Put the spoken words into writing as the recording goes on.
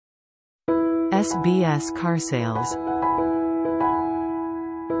SBS Carsales.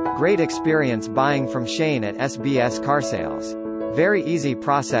 Great experience buying from Shane at SBS Carsales. Very easy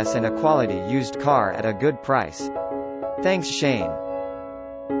process and a quality used car at a good price. Thanks Shane.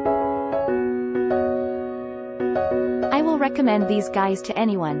 I will recommend these guys to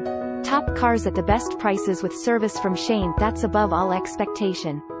anyone. Top cars at the best prices with service from Shane, that's above all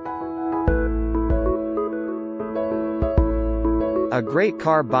expectation. A great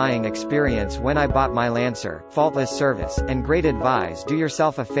car buying experience when I bought my Lancer, faultless service, and great advice. Do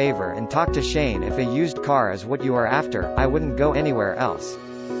yourself a favor and talk to Shane. If a used car is what you are after, I wouldn't go anywhere else.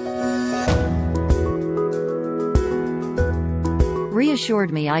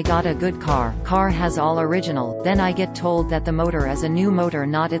 Reassured me I got a good car. Car has all original, then I get told that the motor is a new motor,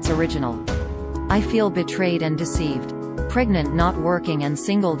 not its original. I feel betrayed and deceived. Pregnant, not working and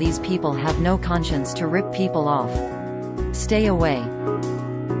single, these people have no conscience to rip people off. Stay away.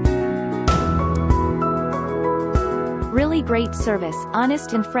 Really great service,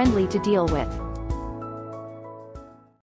 honest and friendly to deal with.